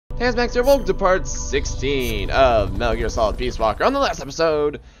Hey guys, Max here. Welcome to part 16 of Metal Gear Solid Peace Walker. On the last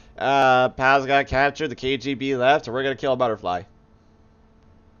episode, Paz got captured, the KGB left, and we're going to kill a butterfly.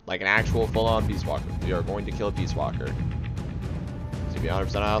 Like an actual full-on Peace Walker. We are going to kill a Peace Walker. To be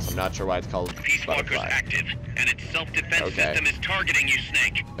 100% honest, I'm not sure why it's called Peace Walker's butterfly. active, and its self-defense system is targeting you,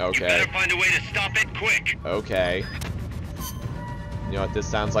 Snake. Okay. You better find a way to stop it quick. Okay. You know what this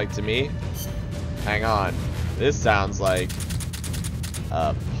sounds like to me? Hang on. This sounds like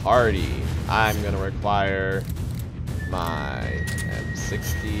a party. I'm gonna require my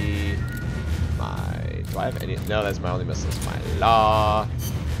M60, do I have any? No, that's my only missiles. My law.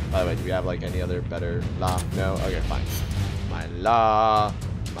 By the way, do we have like any other better law? No? Okay, fine. My law,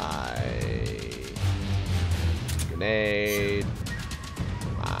 my grenade,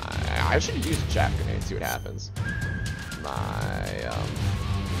 I should use a chaff grenade, see what happens. My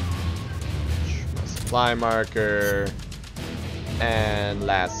supply marker. And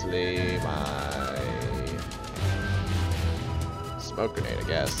lastly, my smoke grenade, I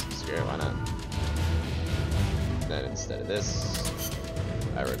guess. Screw it, why not? And then instead of this,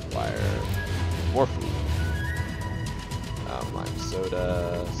 I require more food. Lime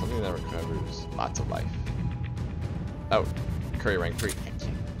soda, something that recovers lots of life. Oh, curry rank 3.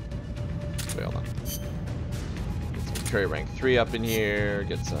 Wait, hold on. Get some curry rank 3 up in here.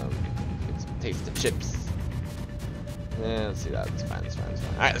 Get some taste of chips. Yeah, let's see that. It's fine, it's fine, it's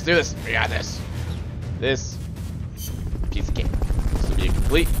fine. Alright, let's do this. We got this. This piece of cake. This will be a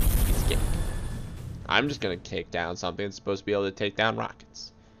complete piece of cake. I'm just gonna take down something that's supposed to be able to take down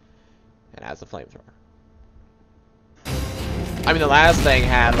rockets. And has a flamethrower. I mean, the last thing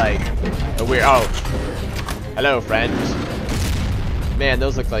had like a weird. Oh, hello, friend. Man,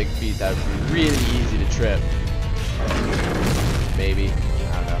 those look like feet that would be really easy to trip. Maybe. I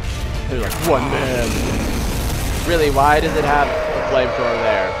don't know. They're like one man. Really, why does it have a flamethrower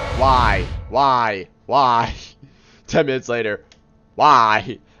there? Why? Why? Why? 10 minutes later.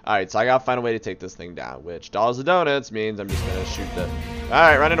 Why? Alright, so I gotta find a way to take this thing down, which dollars and donuts means I'm just gonna shoot the...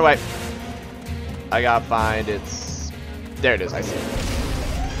 Alright, running away. I gotta find its... There it is, I see it.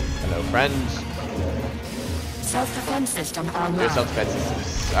 Hello, friend. Self-defense system online. Your self-defense system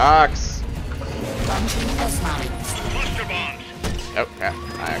sucks. Launching S-mines. Cluster bombs. Oh, yeah,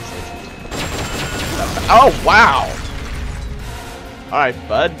 I actually... Oh, wow! Alright,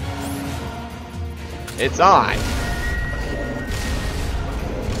 bud. It's on.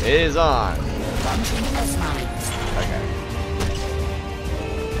 It is on. Launching S-mines. Okay.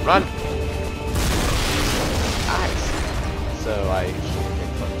 Run! Nice. So I should get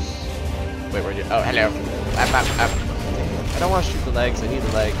close. Wait, where'd you... Oh, hello. Up, up, up. I don't want to shoot the legs. I need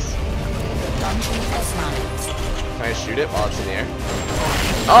the legs. Launching S-mines. Can I shoot it while it's in the air?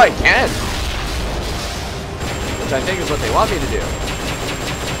 Oh, I can! Which I think is what they want me to do.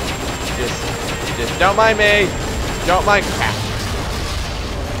 Just don't mind me. Don't mind crap.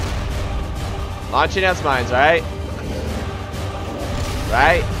 Launching S-mines, right?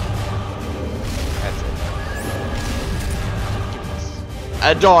 Right? That's it.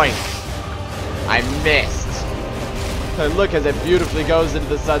 A doink. I missed. And look as it beautifully goes into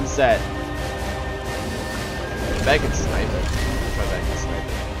the sunset. I bet I can snipe it. I bet I can snipe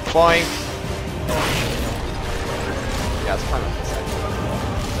it. Boink. Yeah, it's fine with this actually.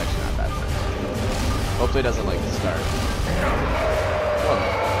 It's actually not bad. Hopefully it doesn't like start. Oh,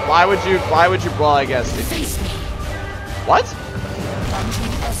 why would you, well I guess if you... What?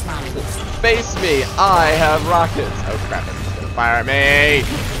 Face me, I have rockets. Oh crap, it's gonna fire at me.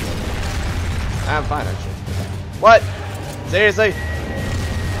 I'm fine actually. What? Seriously?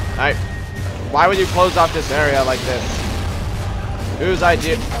 Alright. Why would you close off this area like this? Whose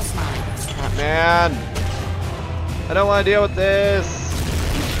idea? Oh, man. I don't want to deal with this.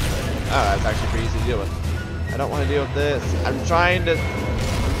 Oh, that's actually pretty easy to deal with. I don't want to deal with this. I'm trying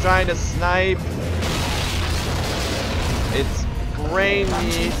to snipe. It's brain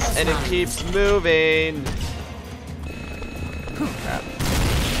meat and it keeps moving. Crap.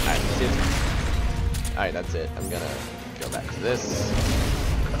 Alright, see it. Alright, that's it. I'm gonna go back to this.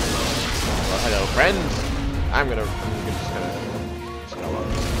 Well, hello, friend. I'm just gonna love.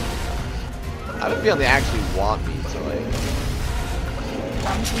 I have a feeling they actually want me to, like...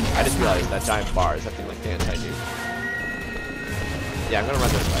 I just realized that giant bar is something like the anti-nuke. Yeah, I'm gonna run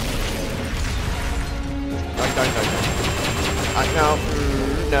this way. No.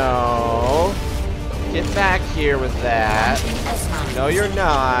 No. Get back here with that. No, you're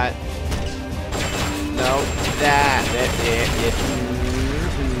not. No, that.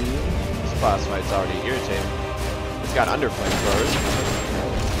 This boss fight's already irritating. It's got under flamethrowers.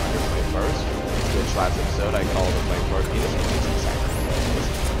 Under flamethrowers. Which last episode I called a flamethrower penis.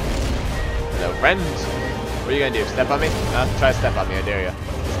 Hello, friend. What are you gonna do? Step on me? Try to step on me, I dare you.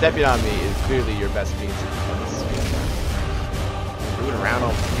 Stepping on me is clearly your best means of defense. Moving around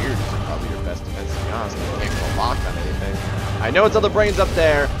all weird is probably your best defense, to be honest. You can't go locked on anything. I know it's other brains up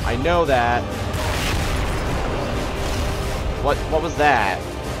there. I know that. What was that?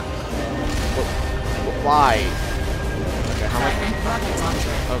 Why? Okay, how much?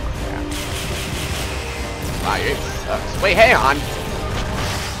 Oh crap. Wow, your aim sucks. Wait, hang on!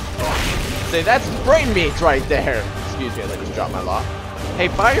 Say, that's brain meat right there! Excuse me as I just dropped my lock. Hey,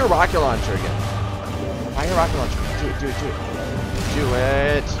 fire your rocket launcher again. Fire your rocket launcher. Do it. Do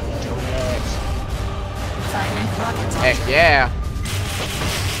it. Heck yeah.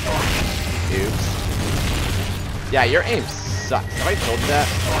 Oops. Yeah, your aim sucks. Have I told you that?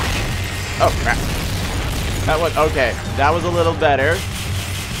 Oh, crap. That one, okay. That was a little better.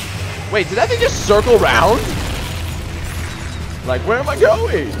 Wait, did that thing just circle round? Like, where am I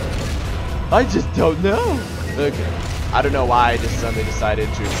going? I just don't know. Okay. I don't know why I just suddenly decided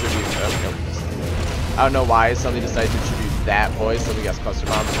to attribute... Oh, no. I don't know why I suddenly decided to attribute that voice. Let me guess, cluster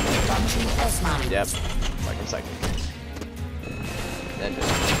bomb. Yep. Like I'm psychic. Then just...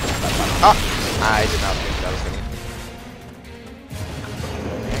 Oh! I did not think that was going to...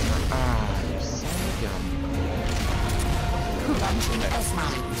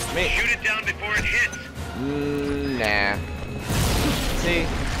 Me. Shoot it down before it hits. Nah. See?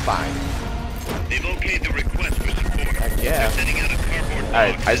 Fine. They've okayed the request for support. Heck yeah. Sending out a cardboard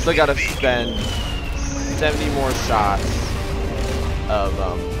Alright, box I still gotta to spend 70 more shots of, I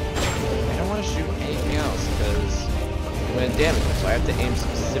don't want to shoot anything else because I'm going to damage it, so I have to aim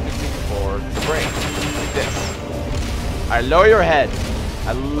specifically for the brain, like this. Alright, lower your head.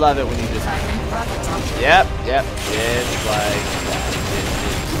 I love it when you just... Yep. It's like that.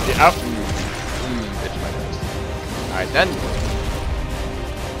 Oh. Bitch my nose. Alright then.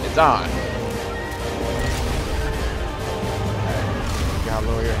 It's on. Alright. You gotta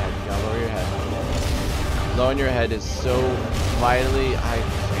lower your head. Lowering your head is so vitally... I'm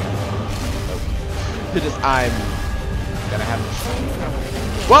gonna have to...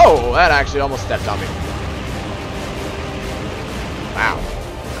 Whoa! That actually almost stepped on me. Wow.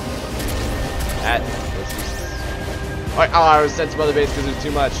 That was useless. Oh, I was sent to Mother Base because there's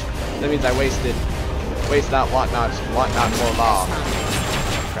too much. That means I wasted. Waste not, want not more law.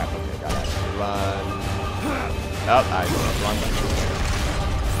 Crap, okay, gotta run. Oh, I just run.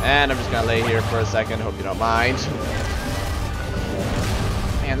 And I'm just gonna lay here for a second, hope you don't mind.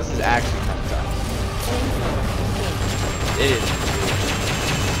 Man, this is actually kind of tough. It is.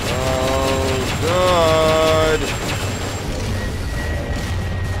 Oh, good.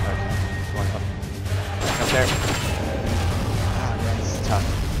 There. Ah, man, this is tough.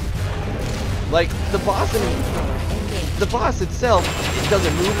 Like, the boss itself, it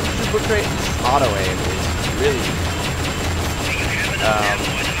doesn't move super great. It's auto aim is really...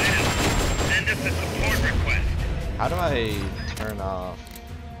 Send us a support request. How do I turn off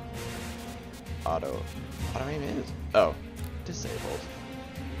auto aim is? Oh, disabled.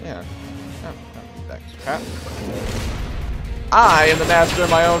 Yeah. Oh, that crap. I am the master of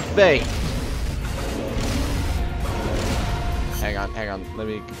my own fate. Hang on. Let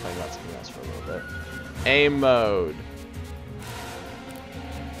me complain about something else for a little bit. Aim mode.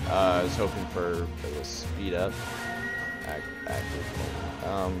 I was hoping for a little speed up.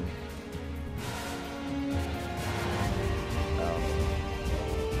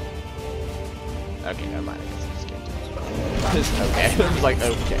 Okay, never mind. I guess I just can't do this. Okay. I was like,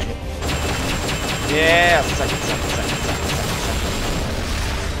 okay. Yeah, second.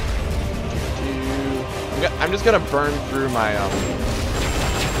 I'm just gonna burn through my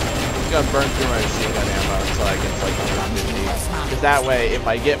machine gun ammo until I get to like 150. Because that way, if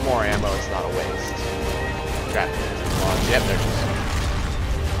I get more ammo, it's not a waste. Crap. Yep, there it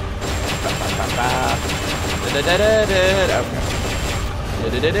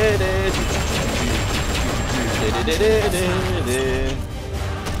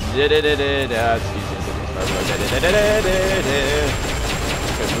is.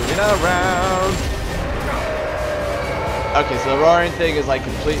 Moving around. Okay, so the roaring thing is like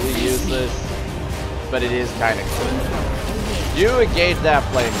completely useless, but it is kind of cool. You engage that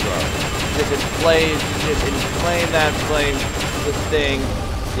flamethrower. Just inflame that flame, the thing.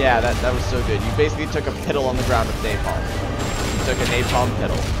 Yeah, that was so good. You basically took a piddle on the ground with napalm. You took a napalm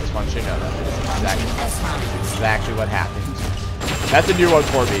piddle. Just want you to know that. That is exactly what happened. That's a new one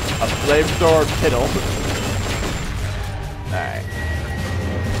for me. A flamethrower piddle. Alright.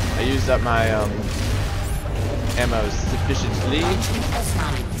 I used up my ammo sufficiently.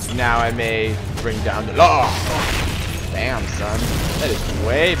 Now I may bring down the law. Damn, son. That is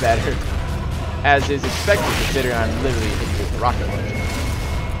way better. as is expected considering I'm literally hitting you with a rocket launcher.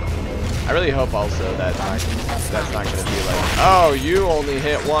 I really hope also that that's not going to be like, oh, you only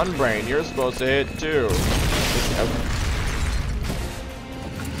hit one brain, you're supposed to hit two.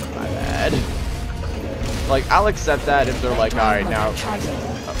 My bad. Like, I'll accept that if they're like, alright, now.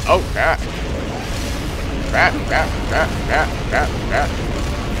 Oh, crap. Crap.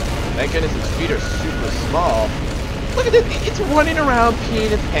 Thank goodness its feet are super small. Look at this, it's running around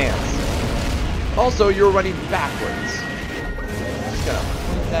peeing its pants. Also, you're running backwards. Just gonna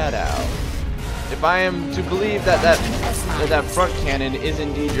point that out. If I am to believe that front cannon is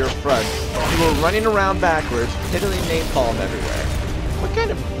indeed your front, you were running around backwards, piddling napalm everywhere. What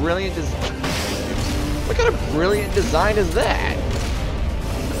kind of brilliant design is that?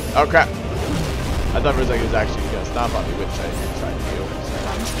 Oh crap! I thought for a second it was actually gonna stomp on me, which I tried to do.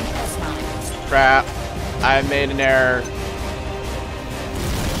 Crap! I made an error.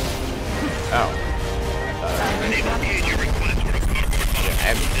 Oh.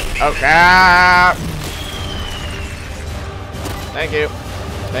 Oh crap! Thank you.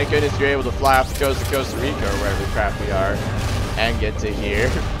 Thank goodness you're able to fly off the coast of Costa Rica or wherever the crap we are and get to here.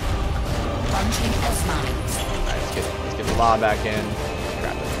 Alright, let's get the law back in.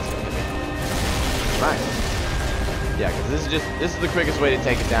 Crap, right. Yeah, because this is the quickest way to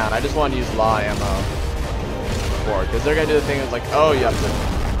take it down. I just want to use law ammo for it, because they're gonna do the thing that's like, oh, you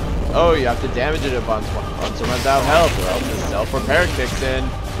have to damage it a bunch once it runs out of health, or else the self-repair kicks in,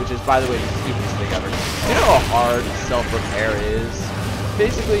 which is, by the way, the stupidest thing ever. You know how hard self-repair is?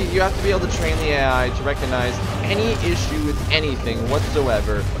 Basically, you have to be able to train the AI to recognize any issue with anything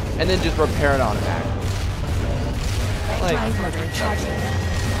whatsoever, and then just repair it automatically. Like, I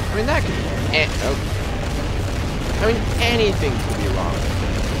mean, that could be, I mean, anything could be wrong.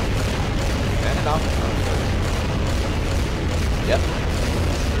 And it off. Yep.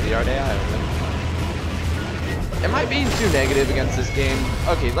 The art AI. Am I being too negative against this game?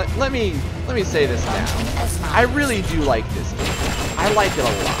 Okay, let me say this now. I really do like this game. I like it a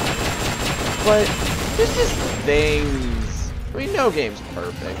lot. But there's just things. I mean, no game's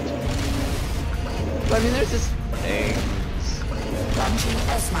perfect. But I mean, there's just things.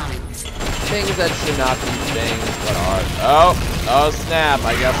 Things that should not be things, but are. Oh snap!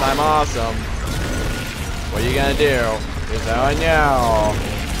 I guess I'm awesome. What are you gonna do? Just oh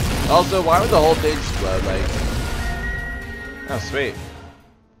no. Also, why would the whole thing explode? Like, oh sweet.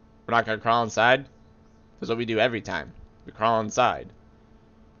 We're not gonna crawl inside. That's what we do every time. We crawl inside.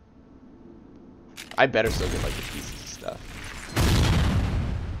 I better still get like the pieces of stuff.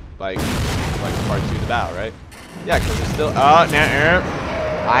 Like part 2 of the battle, right? Yeah, because it's still. Oh, nah,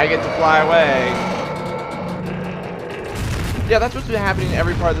 I get to fly away. Yeah, that's what's been happening in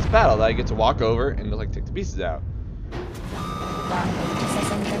every part of this battle. That I get to walk over and just like take the pieces out.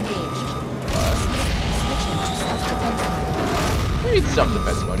 You need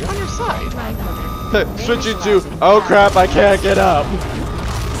self-defense mode. You're on your side. Switching to. Oh crap! I can't get up.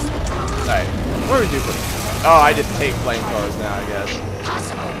 Alright, what do we do for? Oh, I just take flamethrowers now, I guess.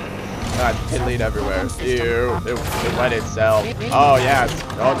 God, piddling everywhere. Ew, it wet itself. Oh yeah,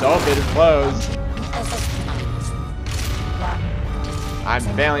 don't it is closed. I'm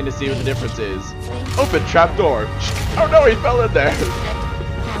failing to see what the difference is. Open trapdoor. Oh no, he fell in there.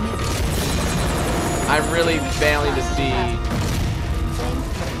 I'm really failing to see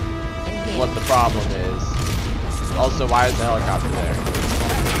what the problem is. Also, why is the helicopter there?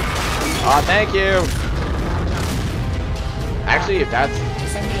 Oh, thank you. Actually, if that's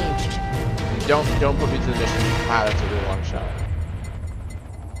don't put me to the mission. Wow, that's a really long shot.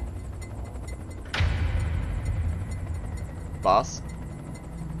 Boss.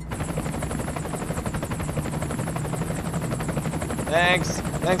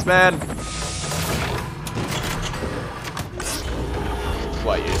 Thanks, man.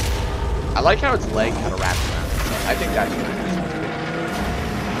 What you? I like how its leg kind of wraps around itself. I think that's really cool.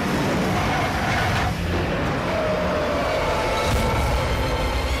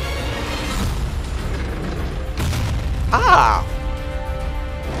 Ah!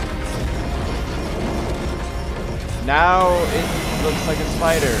 Now it looks like a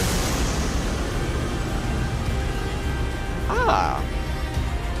spider. Ah!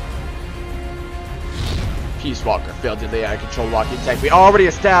 Peace Walker failed to lay out control walking tech. We already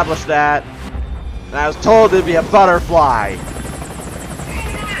established that. And I was told it'd be a butterfly.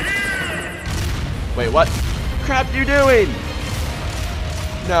 Wait, what crap are you doing?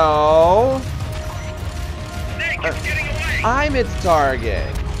 No. I'm its target.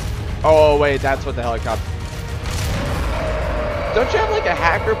 Oh wait, that's what the helicopter. Don't you have like a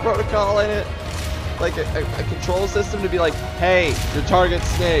hacker protocol in it? Like a control system to be like, hey, your target's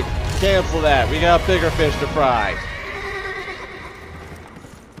Snake. cancel that. We got bigger fish to fry.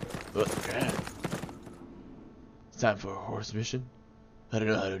 It's time for a horse mission. I don't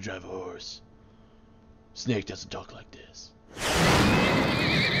know how to drive a horse. Snake doesn't talk like this.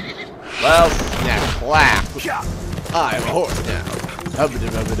 Well, snap, clap. I am a horse now.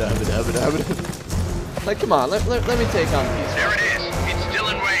 Like, come on, let me take on these. There it is. It's still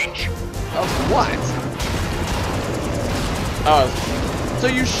in range. Of what? Oh, so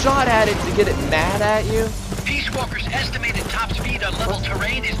you shot at it to get it mad at you? Peace Walker's estimated top speed on level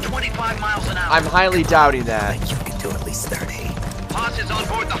terrain is 25 miles an hour. I'm highly doubting that. You can do at least 30. Paz is on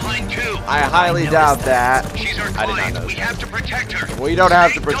board the Hind too. I highly doubt that. She's our I did not client. know We that. have to protect her. We don't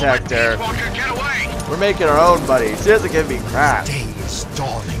have to Snake, protect don't her. let Peace Walker get away. We're making our own, buddy. She doesn't give me crap. Day is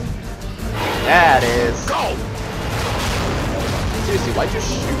stalling. Yeah, it is. Go! Seriously, why'd you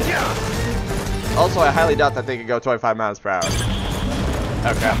shoot it? Also, I highly doubt that thing could go 25 miles per hour.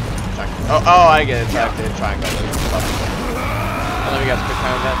 Okay. Oh, I get it. It's actually a triangle. Oh, let me guess. Quick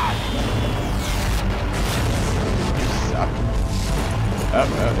time event. You suck.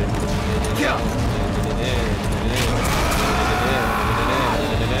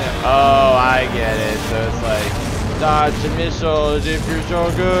 Oh, I get it. So it's like dodge the missiles if you're so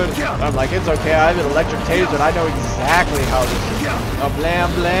good. I'm like, it's okay. I have an electric taser and I know exactly how this is. Oh,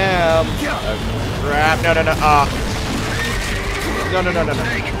 blam blam. Oh, crap. No. No.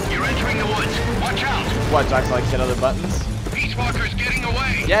 Snake, you're entering the woods. Watch out. What, do I have to like hit other buttons? Peace Walker's getting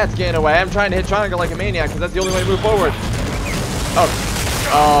away. Yeah, it's getting away. I'm trying to hit triangle like a maniac because that's the only way to move forward.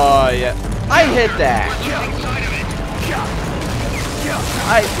 Oh, yeah. I hit that. We're losing sight of it.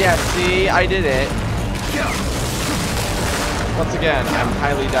 Yeah, see, I did it. Once again, I'm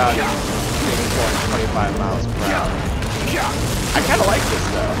highly doubting things going 25 miles per hour. I kind of like this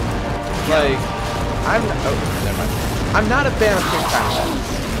though. Like, never mind. I'm not a fan of quick time.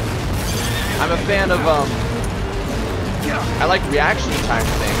 I'm a fan of I like reaction time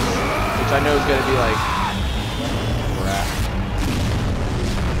things, which I know is gonna be like,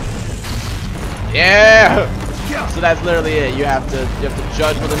 yeah. So that's literally it. You have to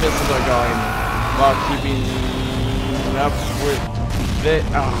judge where the missiles are going while keeping up with it.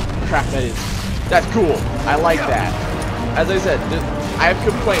 Oh crap, that's cool. I like that. As I said, I have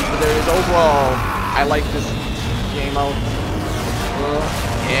complaints, but there is overall I like this game out.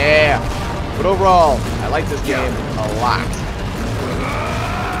 Yeah. But overall, I like this game a lot.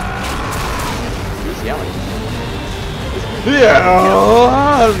 Who's yelling? Yeah.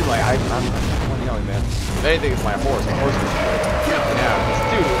 I'm yelling, man. If anything, it's my horse. My horse is yeah, this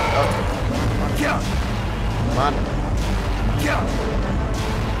dude. Come on.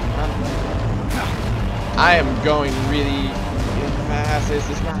 I am going really fast. This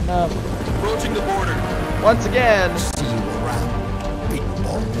is not enough. Approaching the border. Once again. See you around, big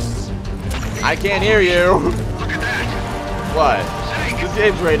boss. I can't hear you. Look at that. What? This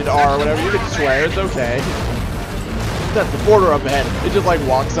game's rated R or whatever. You can swear. It's okay. That's the border up ahead. It just like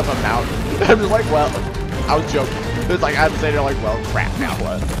walks up a mountain. I'm just like, well, I was joking. It's like I'm sitting there like, well, crap. Now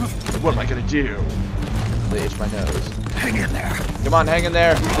what? What am I gonna do? They itch my nose. Hang in there. Come on, hang in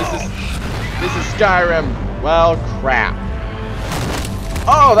there. This is Skyrim. Well, crap.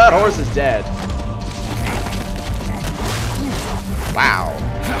 Oh, that horse is dead. Wow.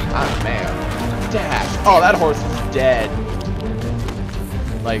 Oh man. Dash. Oh, that horse is dead.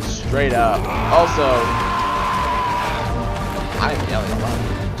 Like straight up. Also, I'm yelling a lot.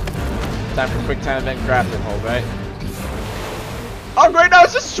 Time for quick time event crafting hold, right? Oh great, now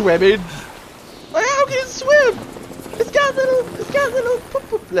it's just swimming. Like how can it swim? It's got little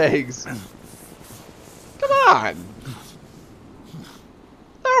poop legs. Come on.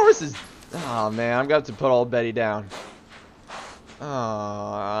 That horse is. Oh man, I'm gonna have to put old Betty down.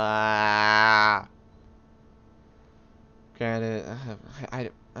 Oh. Granted, I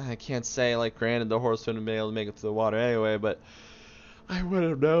can't say like granted the horse wouldn't have been able to make it to the water anyway, but I would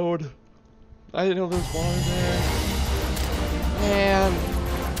have known. I didn't know there was water there. Man.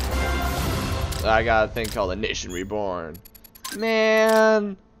 I got a thing called a Nation Reborn.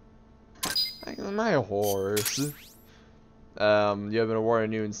 Man. My horse. You have been awarded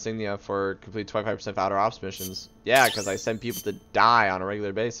a new insignia for complete 25% outer ops missions. Yeah, because I send people to die on a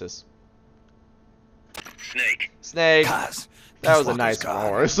regular basis. Snake. Kaz, That was a Peace nice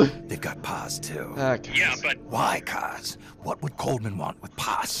Walker's gone. horse. They've got Paz too. Okay. Yeah, but Why, Kaz? What would Coleman want with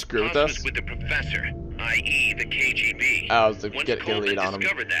Paz? Screw with Paz us. was with the professor, i.e. the KGB. I was to Once get a Coleman lead on him.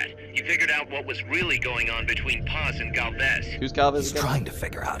 discovered that, he figured out what was really going on between Paz and Galvez. Who's Galvez He's again? trying to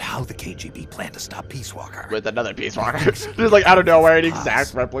figure out how the KGB planned to stop Peace Walker. With another Peace Walker. Just like out of nowhere, an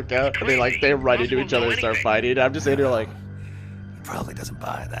exact replica. And they run into each other and start fighting. I'm just sitting here like, Probably doesn't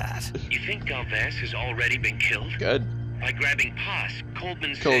buy that. You think Galvez has already been killed? Good. By grabbing Paz,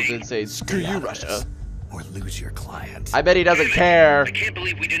 Coleman's Coulson saying, screw Stay you, out of Russia. this, or lose your client. I bet he doesn't Damn it. care. I can't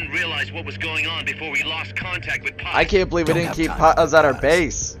believe we didn't realize what was going on before we lost contact with Paz. I can't believe we Don't didn't have keep time Paz for at our Paz.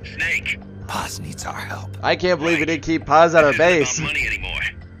 base. Snake. Paz needs our help. I can't believe we didn't keep Paz at our This isn't base. about money anymore.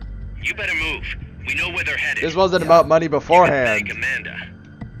 You better move. We know where they're headed. This wasn't about money Thank beforehand. Amanda.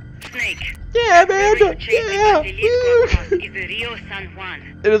 Snake. Yeah, Amanda. Yeah.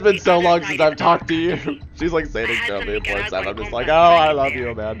 It has been so long since I've talked to you. She's like saying it to me once, and I'm just like, oh, I love you,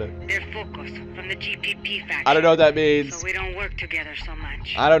 Amanda. They're focused from the GPP faction. I don't know what that means. So we don't work together so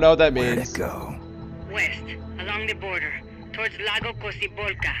much. I don't know what that Where'd means. it go? West, along the border, towards Lago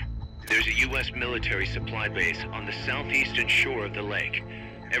Cocibolca. There's a U.S. military supply base on the southeastern shore of the lake.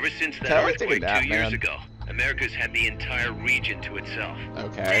 Ever since that Tell her to take a earthquake nap, 2 years man. ago, America's had the entire region to itself.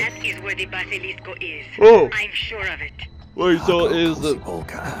 Okay. That is where the Basilisco is. Oh. I'm sure of it. Wait, so Lago is the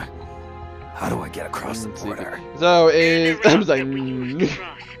Cocibolca. How do I get across the Let's see. border? So There's is a I route was like that we used to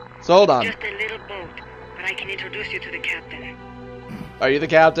cross. so hold on. Just a little boat, but I can introduce you to the captain. Are you the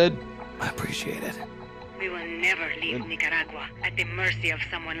captain? I appreciate it. We will never leave Nicaragua at the mercy of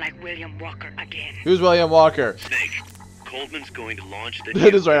someone like William Walker again. Who's William Walker? Snake, Coleman's going to launch the That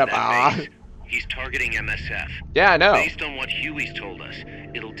nuke is right on up. that Ah. base. He's targeting MSF. Yeah, I know. Based on what Huey's told us,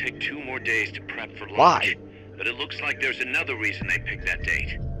 it'll take 2 more days to prep for launch. Why? But it looks like there's another reason they picked that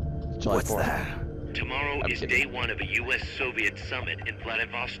date. July What's 4th. that? Tomorrow I'm is kidding. day 1 of a U.S.-Soviet summit in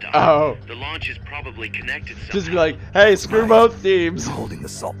Vladivostok. Oh. The launch is probably connected somehow. Just be like, hey, screw Right. both teams. You're holding the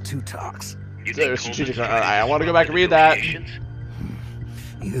SALT II talks. You They're think strategic. Coleman's trying to I wanna go back and disrupt read that. the negotiations?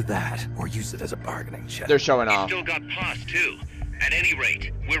 Either that, or use it as a bargaining chip. They're showing He's off. still got Paz, too. At any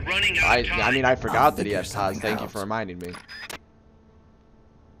rate, we're running out of time. I mean, I forgot that he figure has Paz. something Thank you out. for reminding me.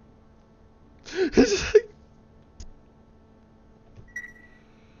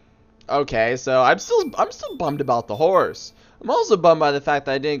 Okay, so I'm still bummed about the horse. I'm also bummed by the fact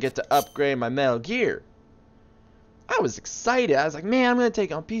that I didn't get to upgrade my Metal Gear. I was excited. I was like, man, I'm gonna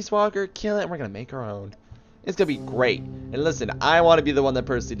take on Peace Walker, kill it, and we're gonna make our own. It's gonna be great. And listen, I want to be the one that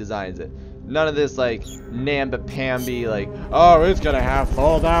personally designs it. None of this like namby-pamby like, oh, it's gonna have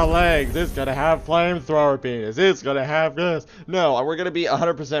fold-out legs, it's gonna have flamethrower penis, it's gonna have this. No, we're gonna be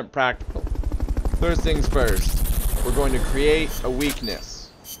 100% practical. First things first, we're going to create a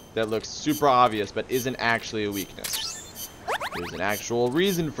weakness that looks super obvious but isn't actually a weakness. There's an actual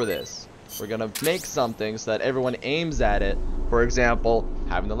reason for this. We're gonna make something so that everyone aims at it. For example,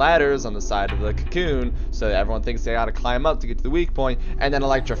 having the ladders on the side of the cocoon so that everyone thinks they gotta climb up to get to the weak point, and then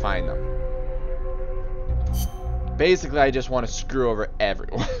electrifying them. Basically, I just want to screw over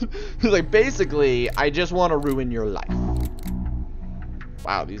everyone. Like, basically, I just want to ruin your life.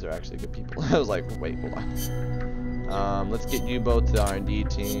 Wow, these are actually good people. I was like, wait, hold on. Let's get you both to the R&D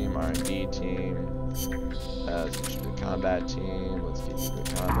team. R&D team. The combat team. Let's get you to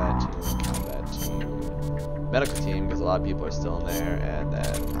the combat team. Combat team. Medical team, because a lot of people are still in there. And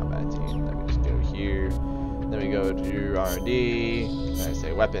then combat team. Then we just go here. Then we go to R&D. And I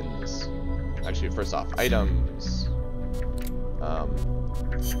say weapons. Actually, first off, items.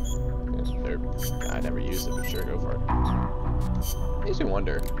 I never used it, but sure, go for it. Makes me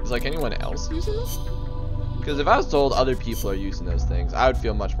wonder, is like anyone else using this? Because if I was told other people are using those things, I would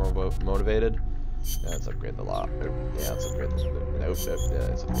feel much more motivated. Yeah, let's upgrade the law. Yeah, let's upgrade the nope, yeah,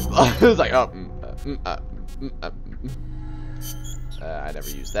 let's upgrade the law. It's like, oh, I never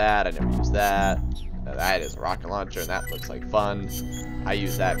used that. I never used that. That is a rocket launcher, and that looks like fun. I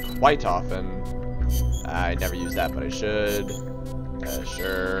use that quite often. I never use that, but I should.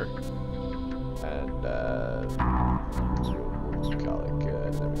 Sure. And we'll call it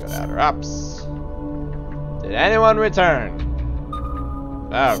good. Then we go to outer ops. Did anyone return?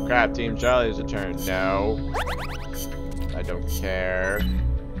 Oh crap! Team Charlie's returned. No. I don't care.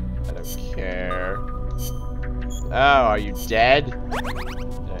 I don't care. Oh, are you dead? Did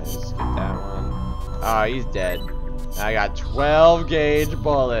I just get that one? Oh, he's dead. I got 12 gauge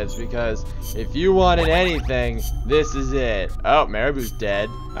bullets because if you wanted anything, this is it. Oh, Marabou's dead.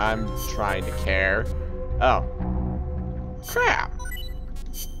 I'm trying to care. Oh. Crap.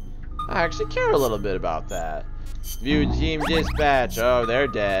 I actually care a little bit about that. View team dispatch. Oh, they're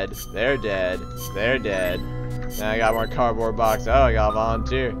dead. They're dead. They're dead. Now I got more cardboard box. Oh, I got a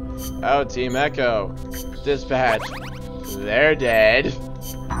volunteer. Oh, Team Echo. Dispatch. They're dead.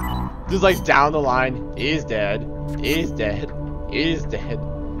 Just like down the line. He's dead. He's dead. He's dead.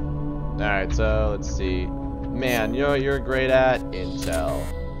 Alright, so let's see. Man, you know what you're great at? Intel.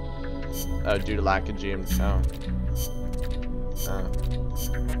 Oh, due to lack of GM. Oh. Oh.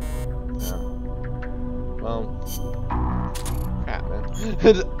 Oh. Well. crap, man.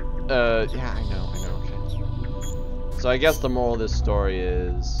 Yeah, I know, okay. So I guess the moral of this story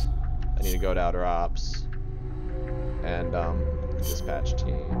is I need to go to Outer Ops and dispatch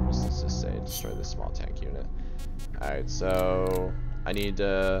teams. Let's just say destroy this small tank unit. Alright, so I need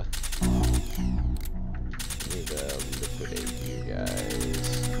to liquidate you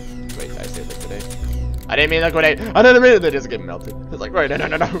guys. Wait, did I say liquidate? I didn't mean liquidate! I didn't mean it! They just get melted. It's like, right, no.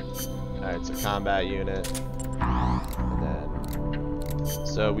 Alright, so combat unit. And then...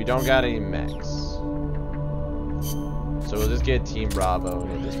 So we don't got any mechs. So we'll just get Team Bravo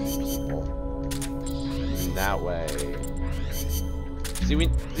and it'll just be simple. And that way...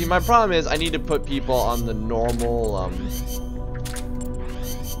 See, my problem is I need to put people on the normal,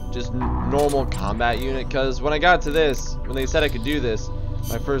 just normal combat unit, because when I got to this, when they said I could do this,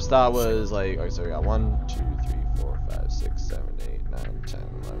 my first thought was like, okay, so we got 1, 2, 3, 4, 5, 6, 7, 8, 9, 10,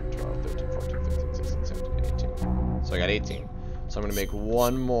 11, 12, 13, 14, 15, 16, 17, 18. So I got 18. So I'm going to make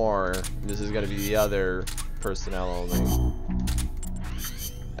one more. This is going to be the other personnel only.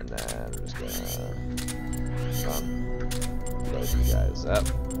 And then we're just going to load you guys up.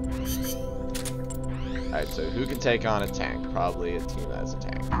 Alright, so who can take on a tank? Probably a team that has a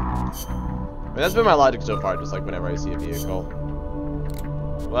tank. I mean, that's been my logic so far, just like whenever I see a vehicle.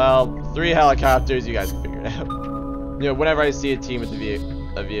 Well, 3 helicopters, you guys can figure it out. You know, whenever I see a team with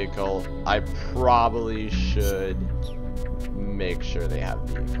a vehicle, I probably should make sure they have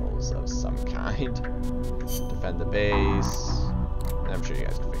vehicles of some kind. Defend the base. And I'm sure you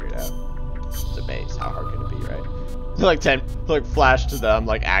guys can figure it out. It's a base, how hard can it be, right? Like 10, like flash to them,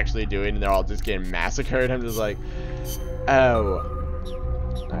 like actually doing, and they're all just getting massacred. I'm just like, oh.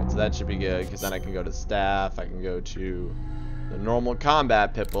 Alright, so that should be good, because then I can go to staff, I can go to the normal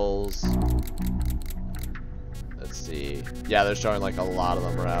combat pipples. Let's see. Yeah, they're showing like a lot of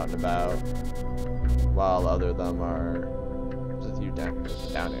them are out and about, while other of them are, is it you down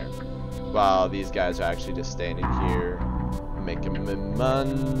here? While these guys are actually just standing here, making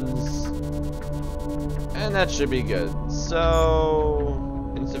muns. And that should be good.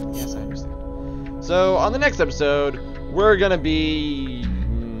 So, yes, I understand. So, on the next episode, we're gonna be...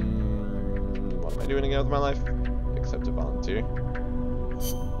 what am I doing again with my life? Except to volunteer.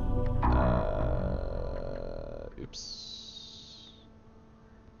 Oops.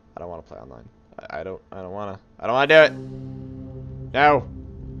 I don't want to play online. I don't want to do it. No.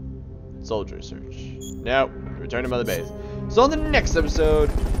 Soldier search. No. Return to Mother Base. So on the next episode,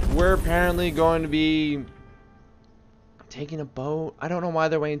 we're apparently going to be taking a boat. I don't know why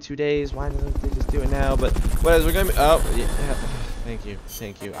they're waiting 2 days. Why don't they just do it now? But whereas we're gonna be, oh yeah, thank you.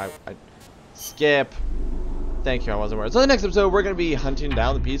 I skip. Thank you. I wasn't worried. So the next episode, we're gonna be hunting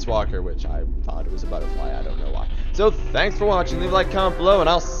down the Peace Walker, which I thought it was a butterfly. I don't know why. So thanks for watching. Leave a like, comment below, and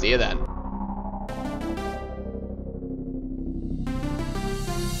I'll see you then.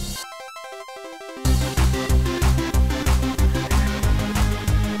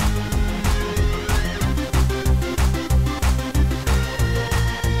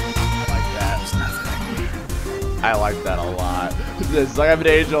 I like that a lot. It's like I'm an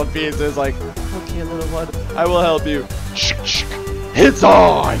angel of peace. It's like, okay, little one, I will help you. It's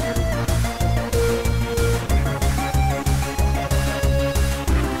on!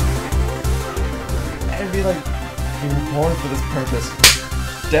 I'd be like, you're born for this purpose.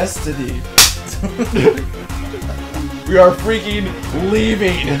 Destiny. We are freaking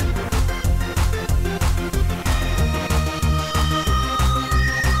leaving.